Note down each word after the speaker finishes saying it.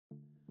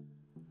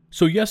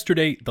So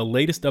yesterday, the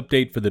latest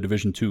update for the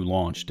Division 2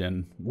 launched,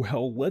 and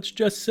well, let's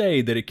just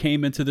say that it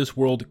came into this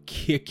world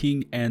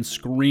kicking and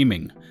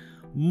screaming.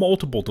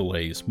 Multiple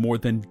delays, more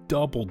than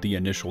doubled the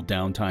initial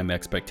downtime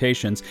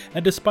expectations,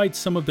 and despite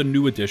some of the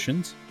new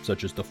additions,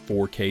 such as the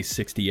 4K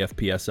 60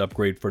 FPS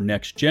upgrade for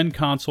next-gen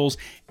consoles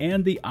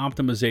and the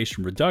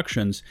optimization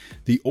reductions,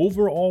 the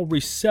overall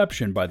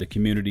reception by the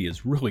community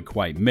is really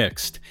quite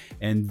mixed,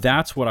 and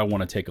that's what I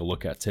want to take a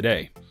look at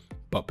today.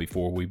 But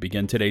before we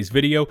begin today's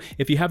video,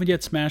 if you haven't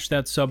yet smashed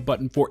that sub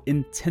button for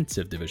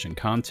intensive Division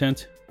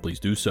content,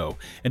 please do so.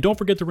 And don't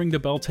forget to ring the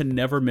bell to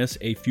never miss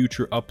a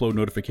future upload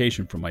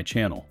notification from my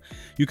channel.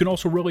 You can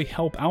also really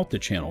help out the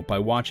channel by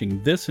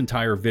watching this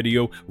entire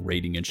video,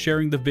 rating and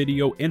sharing the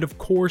video, and of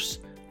course,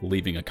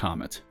 leaving a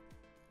comment.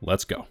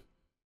 Let's go.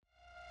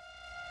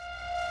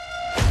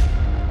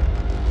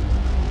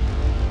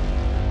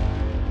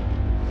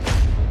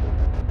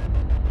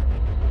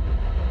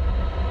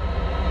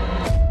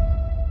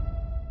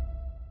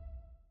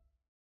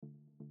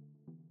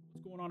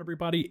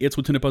 Everybody, it's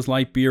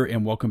LtBuzzLitebeer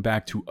and welcome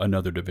back to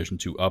another Division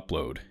 2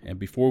 upload. And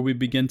before we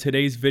begin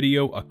today's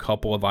video, a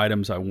couple of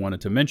items I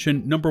wanted to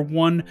mention. Number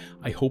one,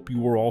 I hope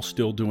you are all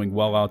still doing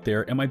well out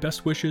there and my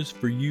best wishes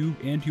for you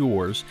and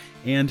yours.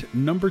 And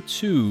number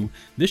two,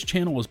 this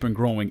channel has been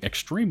growing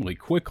extremely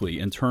quickly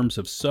in terms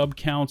of sub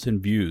counts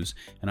and views,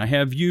 and I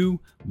have you,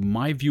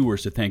 my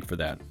viewers, to thank for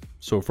that.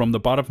 So from the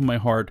bottom of my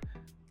heart,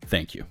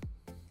 thank you.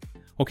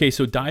 Okay,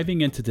 so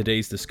diving into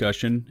today's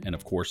discussion, and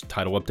of course,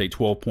 Title Update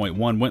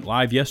 12.1 went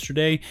live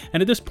yesterday,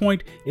 and at this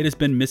point, it has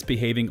been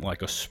misbehaving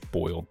like a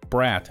spoiled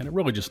brat, and it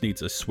really just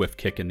needs a swift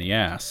kick in the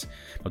ass.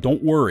 Now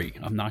don't worry,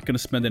 I'm not going to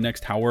spend the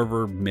next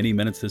however many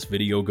minutes this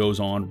video goes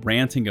on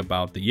ranting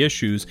about the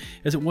issues,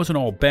 as it wasn't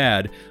all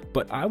bad,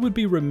 but I would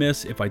be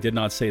remiss if I did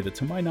not say that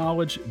to my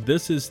knowledge,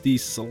 this is the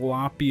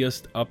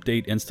sloppiest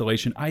update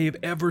installation I have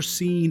ever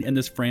seen in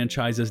this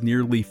franchise's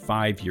nearly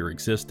 5-year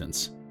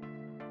existence.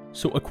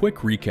 So a quick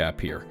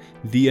recap here.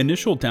 The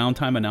initial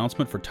downtime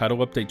announcement for Title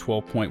Update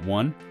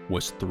 12.1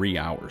 was 3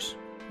 hours,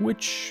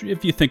 which,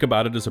 if you think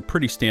about it, is a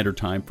pretty standard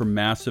time for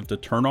Massive to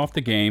turn off the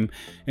game,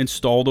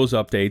 install those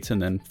updates,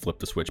 and then flip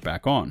the switch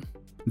back on.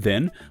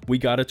 Then, we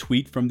got a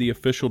tweet from the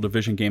official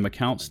Division game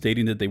account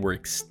stating that they were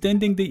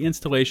extending the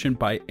installation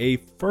by a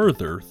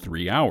further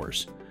 3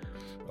 hours.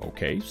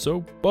 Okay,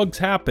 so bugs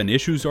happen,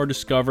 issues are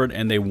discovered,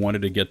 and they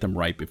wanted to get them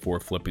right before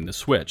flipping the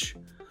switch.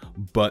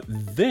 But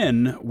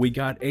then we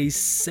got a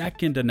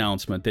second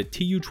announcement that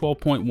TU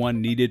 12.1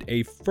 needed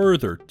a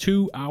further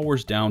 2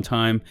 hours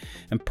downtime,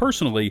 and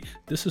personally,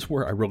 this is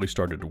where I really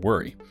started to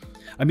worry.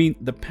 I mean,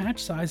 the patch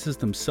sizes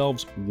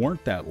themselves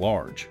weren't that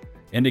large,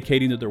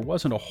 indicating that there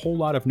wasn't a whole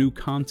lot of new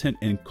content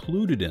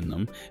included in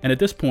them, and at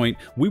this point,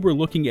 we were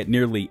looking at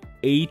nearly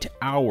 8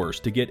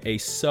 hours to get a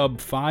sub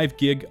 5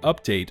 gig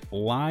update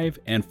live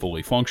and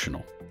fully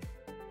functional.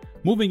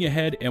 Moving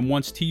ahead, and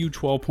once TU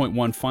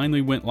 12.1 finally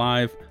went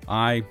live,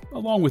 I,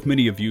 along with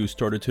many of you,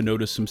 started to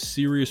notice some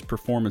serious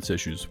performance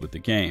issues with the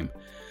game.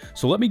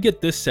 So let me get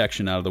this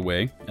section out of the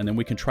way, and then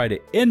we can try to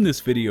end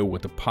this video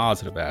with the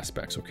positive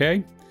aspects,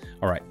 okay?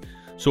 Alright,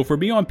 so for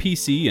me on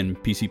PC, and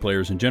PC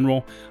players in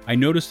general, I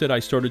noticed that I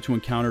started to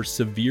encounter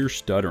severe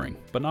stuttering,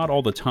 but not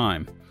all the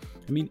time.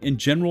 I mean, in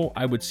general,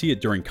 I would see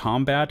it during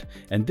combat,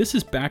 and this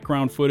is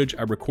background footage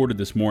I recorded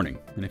this morning,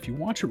 and if you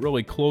watch it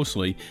really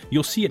closely,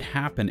 you'll see it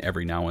happen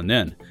every now and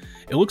then.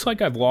 It looks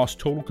like I've lost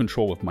total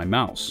control of my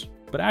mouse,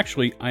 but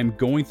actually, I'm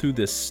going through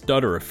this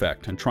stutter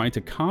effect and trying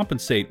to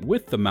compensate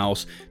with the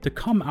mouse to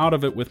come out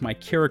of it with my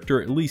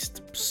character at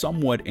least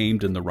somewhat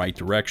aimed in the right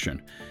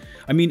direction.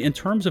 I mean, in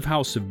terms of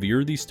how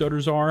severe these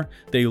stutters are,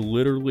 they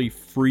literally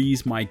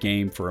freeze my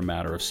game for a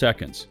matter of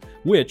seconds,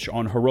 which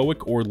on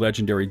heroic or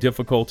legendary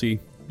difficulty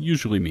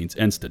usually means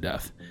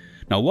insta-death.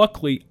 Now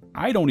luckily,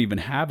 I don't even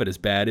have it as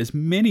bad as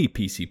many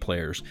PC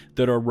players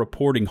that are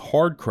reporting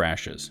hard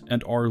crashes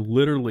and are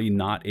literally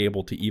not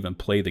able to even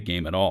play the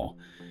game at all.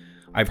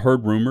 I've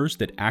heard rumors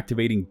that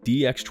activating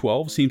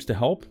DX12 seems to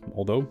help,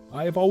 although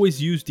I have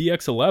always used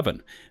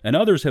DX11, and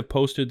others have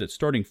posted that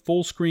starting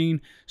full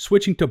screen,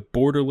 switching to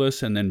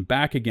borderless, and then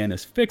back again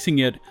is fixing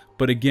it,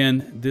 but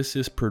again, this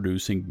is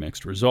producing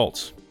mixed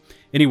results.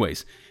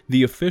 Anyways,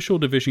 the official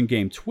Division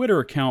Game Twitter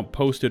account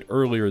posted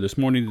earlier this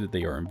morning that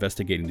they are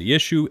investigating the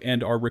issue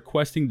and are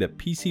requesting that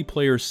PC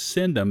players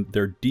send them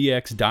their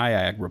DX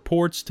Diag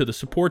reports to the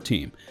support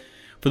team.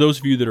 For those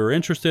of you that are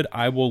interested,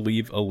 I will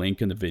leave a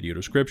link in the video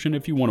description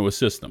if you want to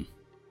assist them.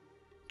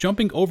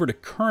 Jumping over to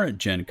current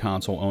gen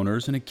console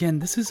owners, and again,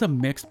 this is a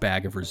mixed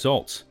bag of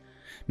results.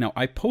 Now,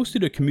 I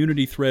posted a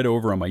community thread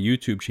over on my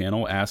YouTube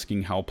channel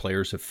asking how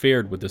players have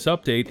fared with this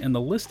update, and the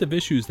list of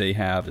issues they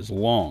have is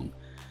long.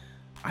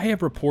 I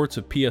have reports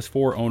of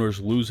PS4 owners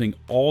losing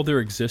all their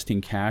existing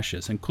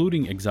caches,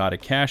 including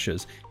exotic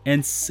caches,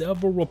 and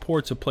several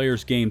reports of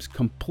players' games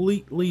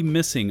completely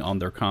missing on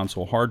their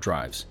console hard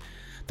drives.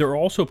 There are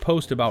also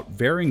posts about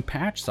varying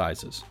patch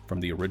sizes, from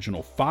the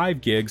original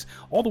 5 gigs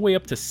all the way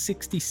up to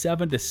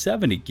 67 to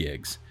 70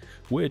 gigs,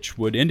 which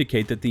would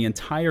indicate that the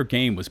entire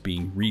game was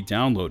being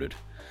re-downloaded.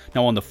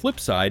 Now on the flip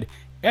side,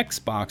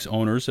 Xbox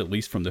owners, at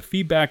least from the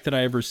feedback that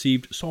I have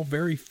received, saw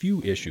very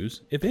few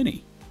issues, if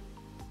any.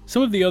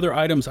 Some of the other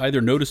items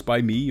either noticed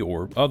by me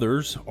or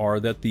others are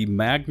that the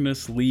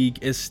Magnus League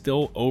is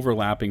still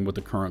overlapping with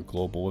the current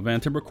global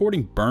event and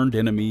recording burned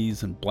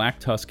enemies and Black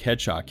Tusk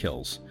headshot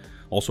kills.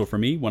 Also for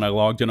me, when I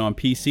logged in on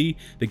PC,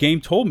 the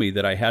game told me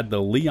that I had the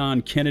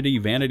Leon Kennedy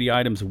vanity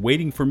items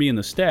waiting for me in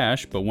the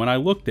stash, but when I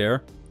looked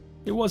there,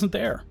 it wasn't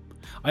there.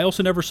 I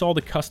also never saw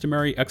the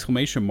customary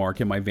exclamation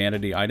mark in my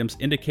vanity items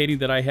indicating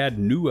that I had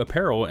new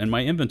apparel in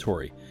my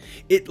inventory.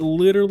 It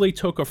literally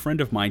took a friend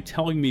of mine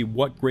telling me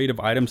what grade of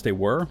items they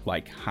were,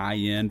 like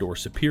high-end or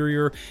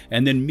superior,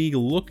 and then me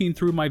looking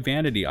through my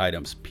vanity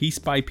items piece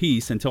by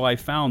piece until I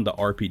found the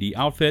RPD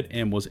outfit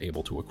and was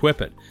able to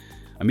equip it.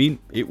 I mean,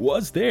 it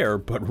was there,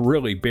 but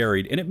really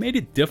buried, and it made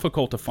it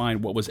difficult to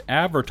find what was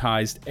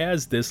advertised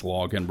as this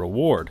login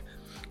reward.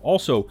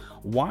 Also,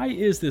 why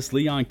is this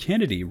Leon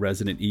Kennedy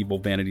Resident Evil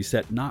vanity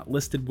set not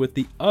listed with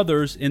the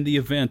others in the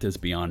event is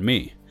beyond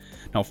me.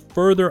 Now,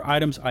 further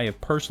items I have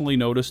personally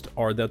noticed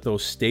are that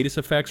those status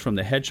effects from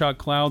the headshot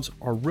clouds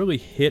are really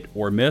hit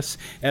or miss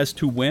as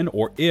to when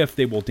or if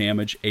they will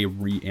damage a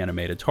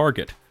reanimated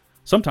target.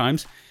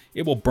 Sometimes,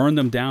 it will burn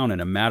them down in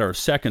a matter of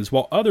seconds,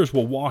 while others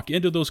will walk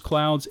into those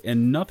clouds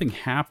and nothing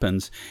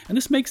happens, and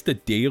this makes the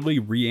daily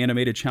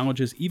reanimated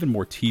challenges even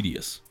more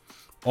tedious.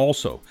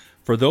 Also,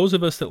 for those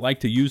of us that like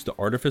to use the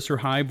Artificer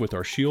Hive with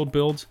our shield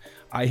builds,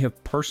 I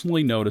have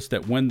personally noticed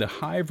that when the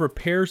Hive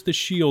repairs the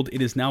shield,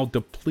 it is now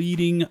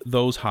depleting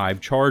those Hive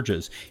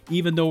charges,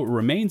 even though it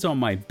remains on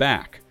my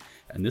back.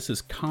 And this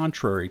is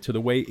contrary to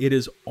the way it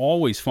has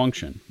always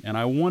functioned, and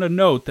I want to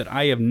note that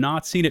I have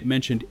not seen it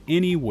mentioned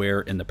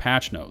anywhere in the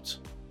patch notes.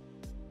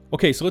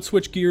 Okay, so let's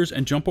switch gears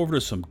and jump over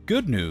to some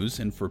good news,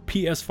 and for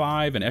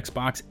PS5 and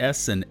Xbox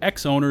S and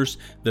X owners,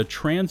 the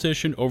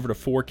transition over to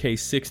 4K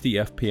 60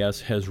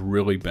 FPS has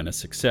really been a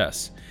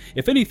success.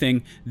 If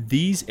anything,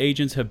 these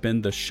agents have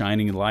been the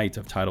shining light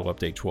of Title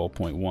Update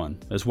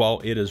 12.1, as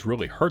while it has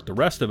really hurt the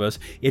rest of us,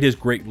 it has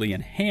greatly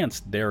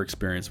enhanced their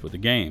experience with the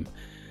game.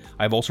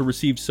 I've also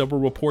received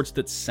several reports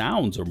that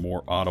sounds are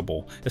more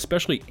audible,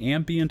 especially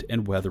ambient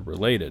and weather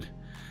related.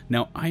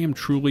 Now, I am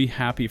truly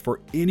happy for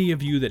any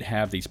of you that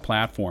have these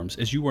platforms,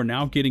 as you are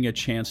now getting a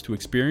chance to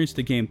experience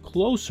the game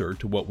closer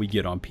to what we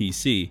get on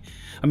PC.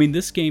 I mean,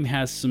 this game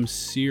has some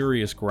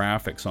serious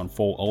graphics on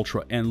full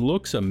ultra and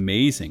looks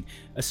amazing,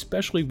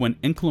 especially when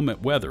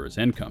inclement weather is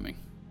incoming.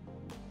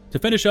 To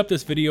finish up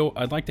this video,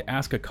 I'd like to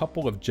ask a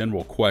couple of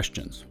general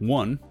questions.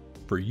 One,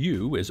 for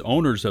you as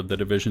owners of the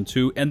Division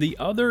 2, and the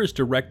other is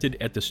directed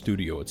at the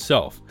studio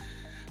itself.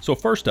 So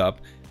first up,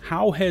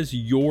 how has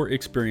your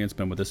experience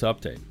been with this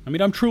update? I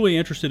mean, I'm truly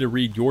interested to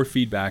read your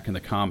feedback in the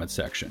comments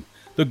section.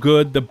 The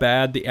good, the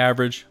bad, the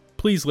average,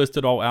 please list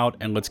it all out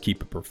and let's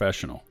keep it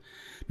professional.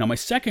 Now, my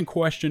second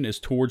question is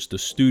towards the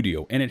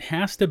studio, and it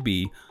has to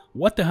be,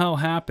 what the hell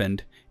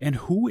happened and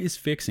who is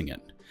fixing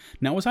it?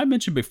 Now, as I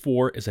mentioned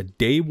before, as a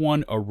day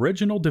one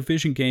original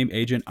Division game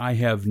agent, I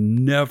have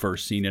never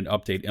seen an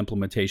update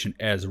implementation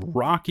as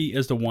rocky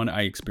as the one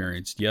I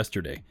experienced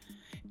yesterday.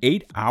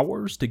 8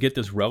 hours to get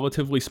this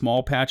relatively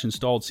small patch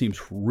installed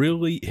seems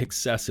really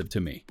excessive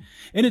to me.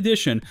 In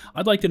addition,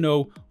 I'd like to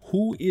know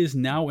who is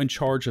now in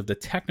charge of the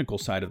technical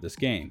side of this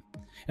game.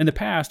 In the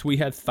past, we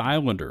had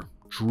Thylander,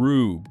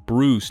 Drew,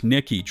 Bruce,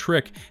 Nikki,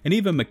 Trick, and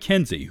even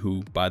Mackenzie,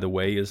 who, by the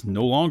way, is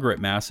no longer at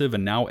Massive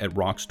and now at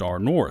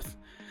Rockstar North.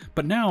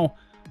 But now,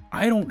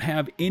 I don't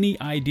have any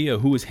idea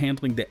who is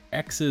handling the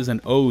X's and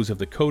O's of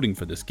the coding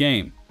for this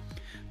game.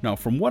 Now,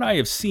 from what I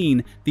have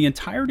seen, the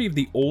entirety of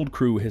the old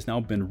crew has now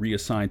been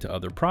reassigned to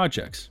other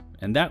projects,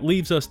 and that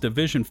leaves us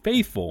Division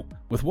faithful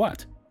with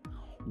what?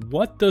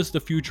 What does the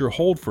future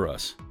hold for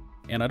us?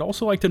 And I'd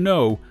also like to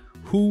know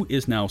who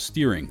is now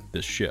steering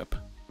this ship.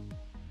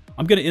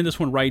 I'm going to end this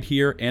one right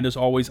here, and as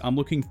always, I'm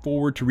looking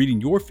forward to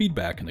reading your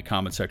feedback in the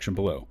comment section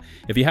below.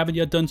 If you haven't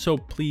yet done so,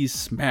 please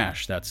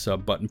smash that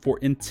sub button for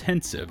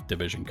intensive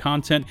Division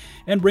content,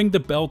 and ring the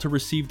bell to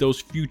receive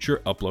those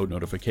future upload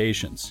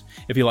notifications.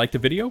 If you liked the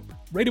video,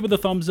 rate it with a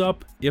thumbs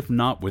up, if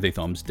not with a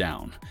thumbs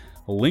down.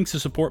 Links to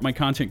support my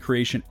content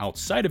creation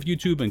outside of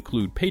YouTube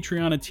include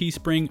Patreon and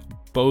Teespring,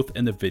 both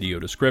in the video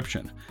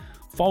description.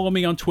 Follow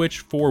me on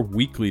Twitch for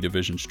weekly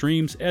Division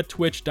streams at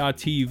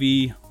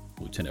twitch.tv.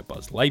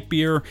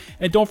 LtBuzzLitebeer,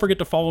 and don't forget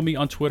to follow me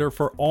on Twitter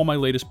for all my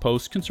latest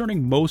posts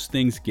concerning most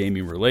things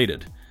gaming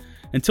related.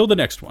 Until the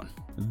next one,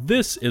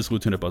 this is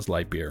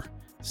LtBuzzLitebeer,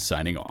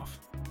 signing off.